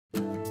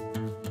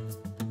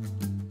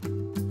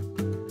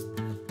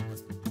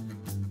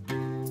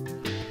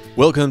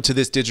Welcome to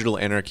this Digital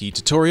Anarchy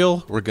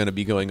tutorial. We're going to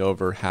be going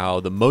over how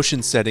the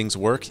motion settings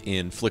work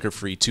in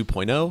Flicker-Free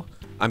 2.0.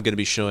 I'm going to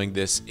be showing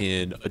this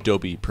in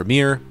Adobe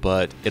Premiere,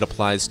 but it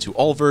applies to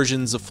all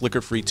versions of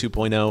Flicker-Free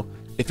 2.0.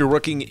 If you're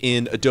working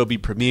in Adobe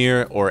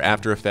Premiere or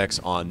After Effects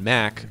on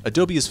Mac,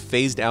 Adobe has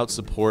phased out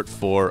support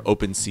for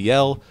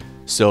OpenCL,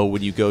 so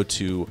when you go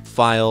to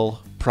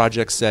File,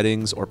 Project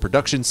Settings, or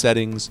Production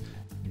Settings,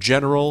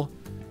 General,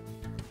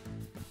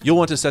 you'll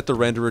want to set the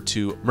renderer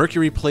to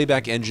Mercury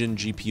Playback Engine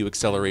GPU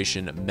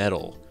Acceleration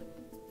Metal.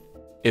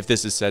 If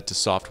this is set to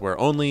software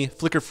only,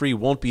 Flicker-Free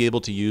won't be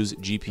able to use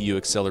GPU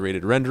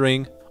accelerated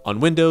rendering.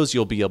 On Windows,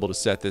 you'll be able to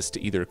set this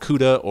to either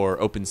CUDA or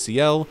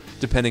OpenCL,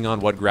 depending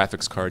on what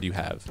graphics card you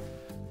have.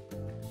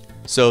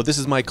 So this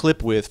is my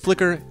clip with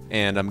Flickr,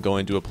 and I'm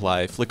going to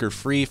apply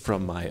Flicker-Free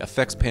from my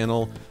effects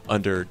panel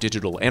under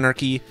Digital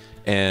Anarchy,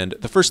 and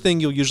the first thing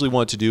you'll usually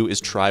want to do is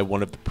try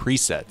one of the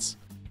presets.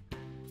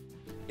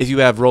 If you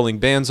have rolling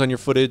bands on your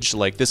footage,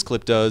 like this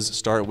clip does,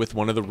 start with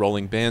one of the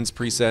rolling bands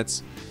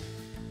presets.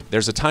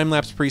 There's a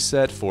time-lapse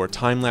preset for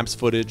time-lapse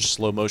footage,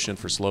 slow motion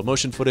for slow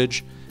motion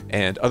footage,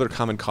 and other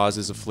common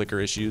causes of flicker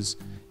issues.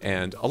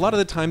 And a lot of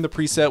the time the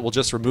preset will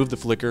just remove the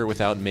flicker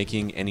without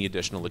making any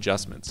additional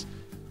adjustments.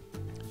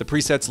 The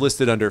presets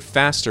listed under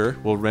faster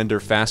will render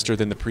faster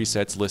than the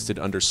presets listed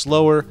under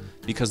slower,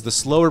 because the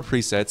slower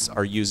presets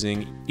are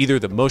using either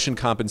the motion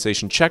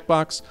compensation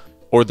checkbox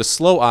or the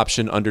slow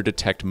option under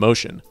detect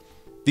motion.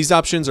 These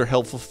options are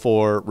helpful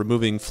for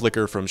removing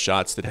flicker from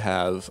shots that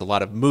have a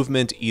lot of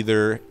movement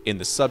either in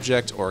the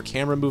subject or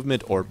camera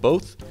movement or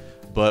both,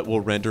 but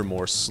will render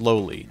more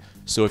slowly.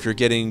 So if you're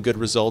getting good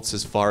results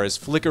as far as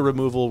flicker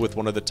removal with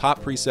one of the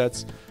top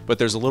presets, but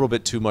there's a little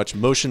bit too much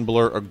motion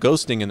blur or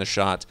ghosting in the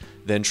shot,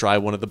 then try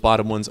one of the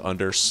bottom ones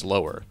under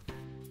slower.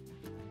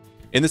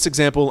 In this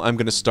example, I'm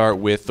going to start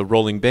with the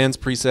rolling bands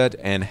preset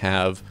and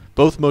have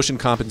both motion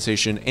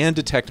compensation and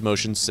detect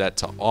motion set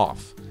to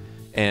off.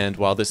 And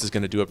while this is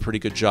going to do a pretty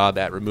good job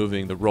at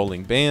removing the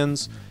rolling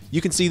bands,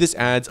 you can see this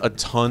adds a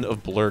ton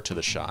of blur to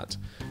the shot.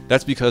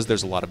 That's because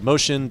there's a lot of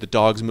motion, the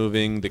dog's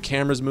moving, the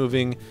camera's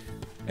moving,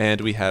 and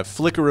we have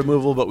flicker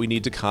removal, but we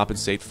need to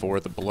compensate for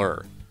the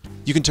blur.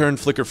 You can turn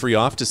Flicker-Free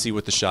off to see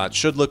what the shot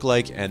should look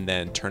like and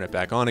then turn it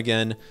back on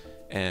again.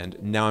 And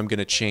now I'm going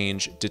to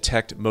change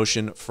detect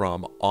motion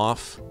from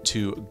off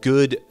to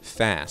good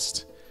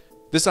fast.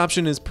 This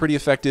option is pretty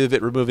effective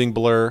at removing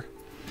blur,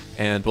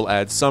 and will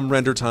add some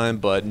render time,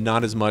 but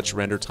not as much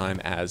render time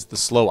as the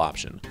slow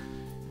option.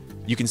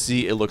 You can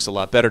see it looks a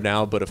lot better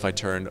now, but if I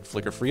turn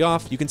Flicker-Free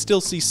off, you can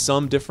still see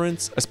some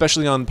difference,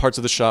 especially on parts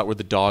of the shot where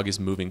the dog is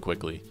moving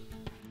quickly.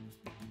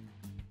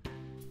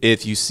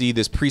 If you see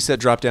this preset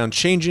dropdown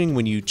changing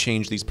when you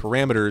change these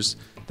parameters,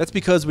 that's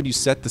because when you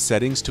set the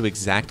settings to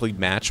exactly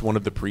match one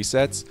of the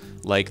presets,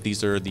 like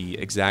these are the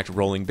exact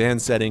rolling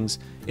band settings,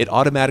 it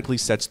automatically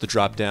sets the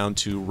dropdown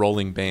to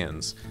rolling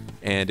bands.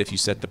 And if you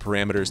set the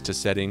parameters to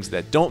settings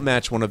that don't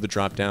match one of the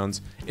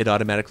dropdowns, it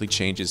automatically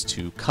changes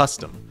to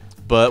custom.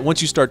 But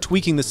once you start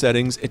tweaking the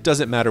settings, it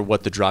doesn't matter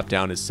what the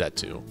dropdown is set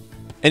to.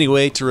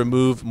 Anyway, to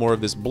remove more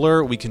of this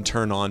blur, we can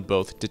turn on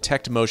both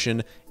detect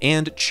motion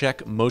and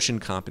check motion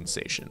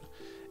compensation.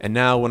 And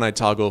now when I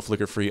toggle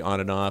Flicker-Free on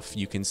and off,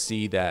 you can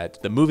see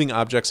that the moving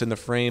objects in the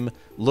frame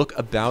look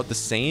about the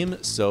same,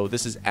 so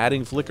this is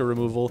adding flicker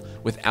removal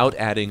without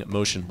adding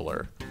motion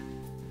blur.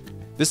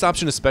 This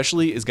option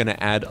especially is going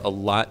to add a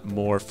lot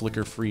more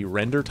flicker-free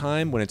render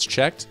time when it's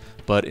checked,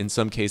 but in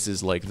some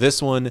cases like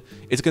this one,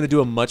 it's going to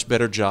do a much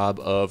better job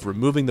of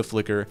removing the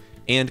flicker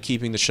and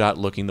keeping the shot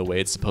looking the way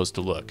it's supposed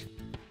to look.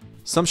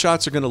 Some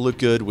shots are going to look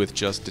good with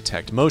just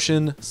detect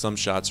motion, some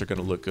shots are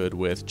going to look good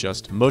with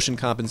just motion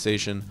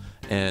compensation,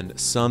 and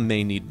some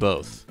may need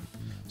both.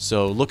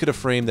 So look at a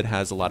frame that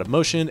has a lot of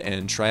motion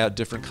and try out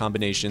different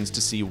combinations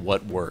to see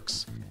what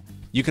works.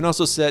 You can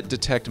also set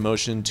detect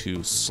motion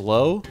to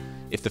slow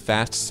if the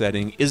fast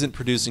setting isn't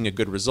producing a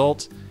good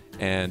result,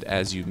 and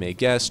as you may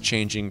guess,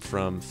 changing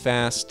from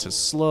fast to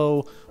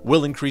slow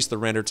will increase the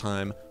render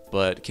time,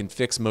 but can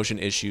fix motion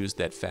issues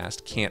that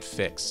fast can't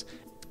fix.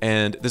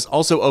 And this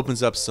also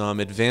opens up some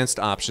advanced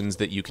options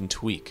that you can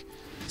tweak.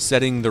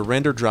 Setting the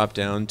render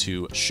dropdown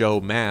to show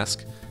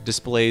mask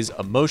displays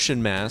a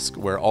motion mask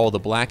where all the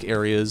black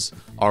areas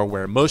are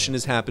where motion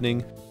is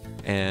happening,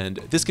 and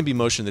this can be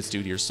motion that's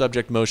due to your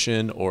subject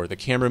motion or the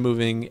camera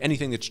moving,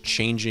 anything that's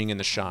changing in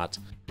the shot.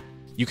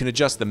 You can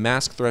adjust the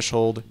mask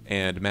threshold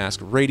and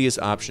mask radius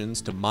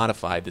options to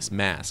modify this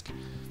mask.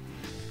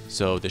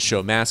 So the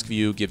show mask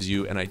view gives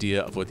you an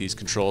idea of what these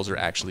controls are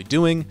actually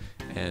doing,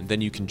 and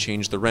then you can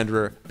change the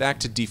renderer back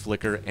to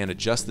deflicker and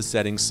adjust the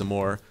settings some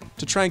more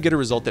to try and get a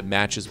result that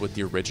matches what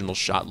the original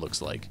shot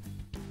looks like.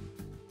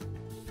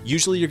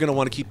 Usually you're going to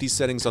want to keep these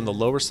settings on the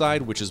lower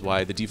side, which is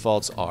why the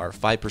defaults are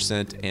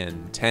 5%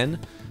 and 10,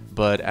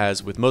 but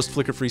as with most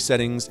Flicker-Free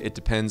settings, it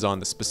depends on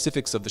the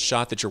specifics of the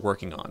shot that you're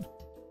working on.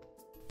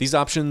 These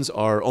options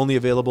are only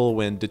available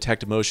when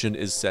detect motion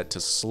is set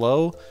to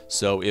slow,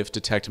 so if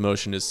detect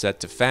motion is set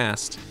to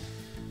fast,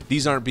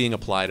 these aren't being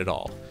applied at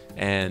all.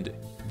 And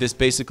this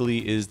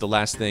basically is the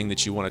last thing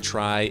that you want to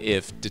try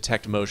if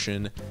detect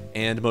motion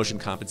and motion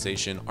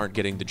compensation aren't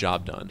getting the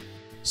job done.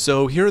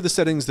 So here are the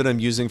settings that I'm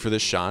using for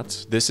this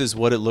shot. This is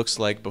what it looks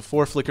like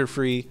before flicker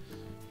free.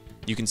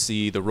 You can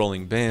see the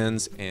rolling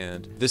bands,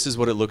 and this is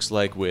what it looks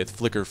like with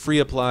flicker free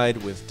applied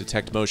with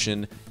detect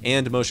motion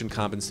and motion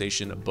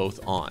compensation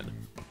both on.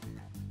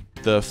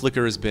 The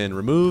flicker has been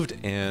removed,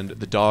 and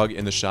the dog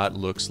in the shot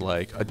looks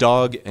like a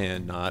dog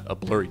and not a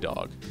blurry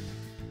dog.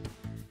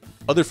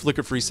 Other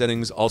flicker-free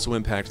settings also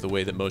impact the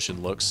way that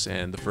motion looks,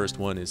 and the first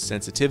one is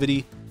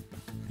sensitivity.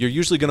 You're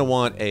usually going to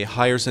want a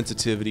higher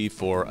sensitivity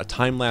for a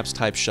time-lapse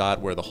type shot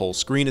where the whole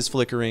screen is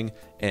flickering,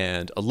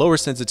 and a lower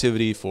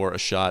sensitivity for a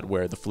shot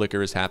where the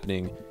flicker is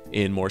happening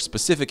in more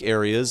specific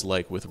areas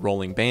like with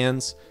rolling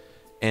bands.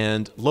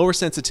 And lower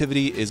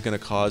sensitivity is going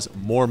to cause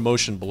more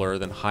motion blur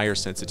than higher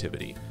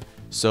sensitivity.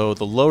 So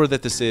the lower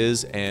that this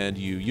is, and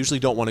you usually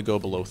don't want to go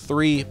below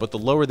 3, but the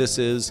lower this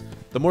is,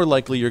 the more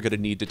likely you're going to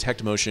need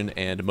detect motion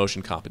and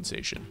motion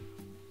compensation.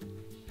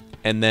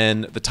 And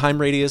then the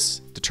time radius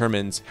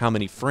determines how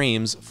many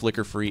frames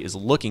flicker free is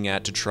looking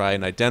at to try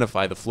and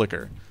identify the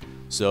flicker.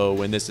 So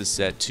when this is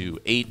set to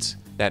 8,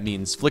 that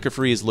means flicker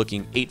free is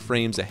looking 8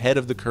 frames ahead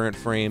of the current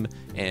frame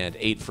and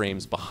 8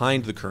 frames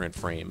behind the current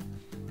frame.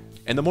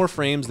 And the more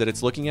frames that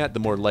it's looking at,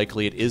 the more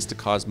likely it is to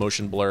cause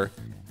motion blur.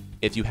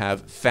 If you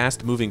have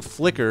fast-moving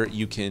flicker,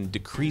 you can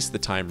decrease the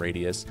time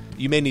radius.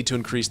 You may need to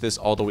increase this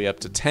all the way up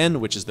to 10,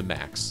 which is the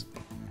max.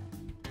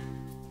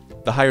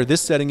 The higher this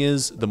setting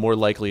is, the more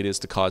likely it is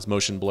to cause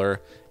motion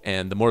blur,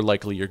 and the more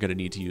likely you're going to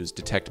need to use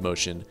detect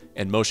motion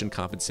and motion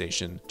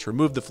compensation to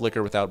remove the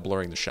flicker without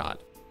blurring the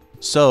shot.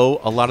 So,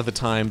 a lot of the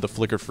time, the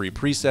flicker-free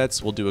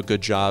presets will do a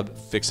good job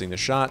fixing the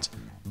shot,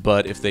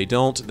 but if they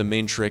don't, the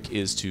main trick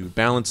is to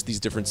balance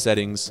these different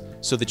settings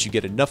so that you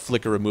get enough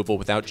flicker removal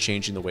without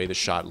changing the way the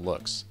shot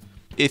looks.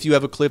 If you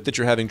have a clip that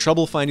you're having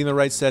trouble finding the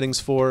right settings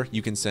for,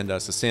 you can send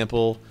us a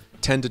sample.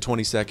 10 to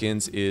 20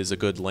 seconds is a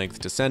good length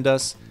to send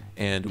us,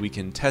 and we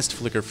can test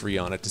flicker free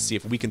on it to see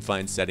if we can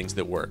find settings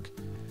that work.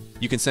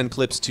 You can send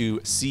clips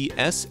to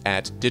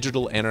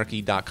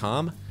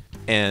cs@digitalanarchy.com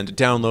and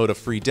download a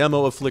free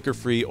demo of flicker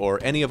free or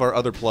any of our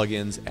other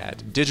plugins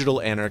at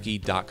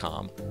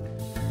digitalanarchy.com.